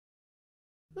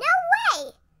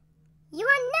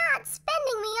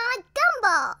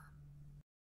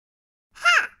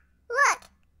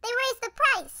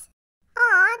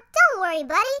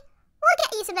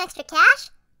extra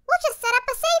cash, we'll just set up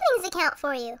a savings account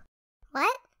for you.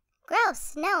 What?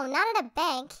 Gross. No, not at a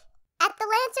bank. At the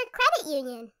Lancer Credit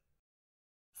Union.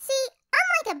 See,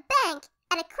 unlike a bank,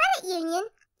 at a credit union,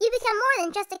 you become more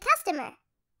than just a customer.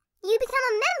 You become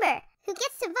a member who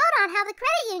gets to vote on how the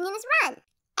credit union is run,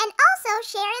 and also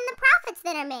share in the profits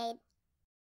that are made.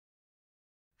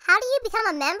 How do you become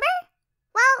a member?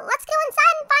 Well, let's go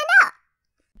inside and find out.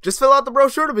 Just fill out the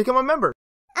brochure to become a member.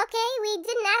 Okay, we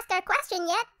didn't ask our question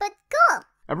yet, but cool.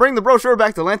 And bring the brochure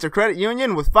back to Lancer Credit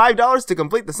Union with $5 to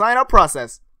complete the sign-up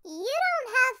process. You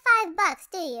don't have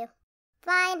 $5, do you?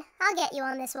 Fine, I'll get you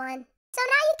on this one. So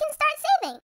now you can start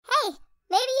saving. Hey,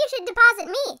 maybe you should deposit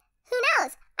me. Who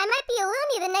knows? I might be a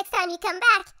loony the next time you come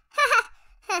back.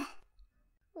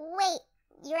 Wait,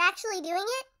 you're actually doing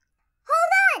it?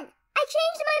 Hold on! I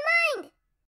changed my mind!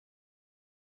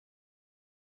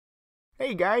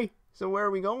 Hey, guy. So where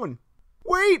are we going?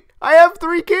 Wait! I have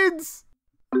 3 kids!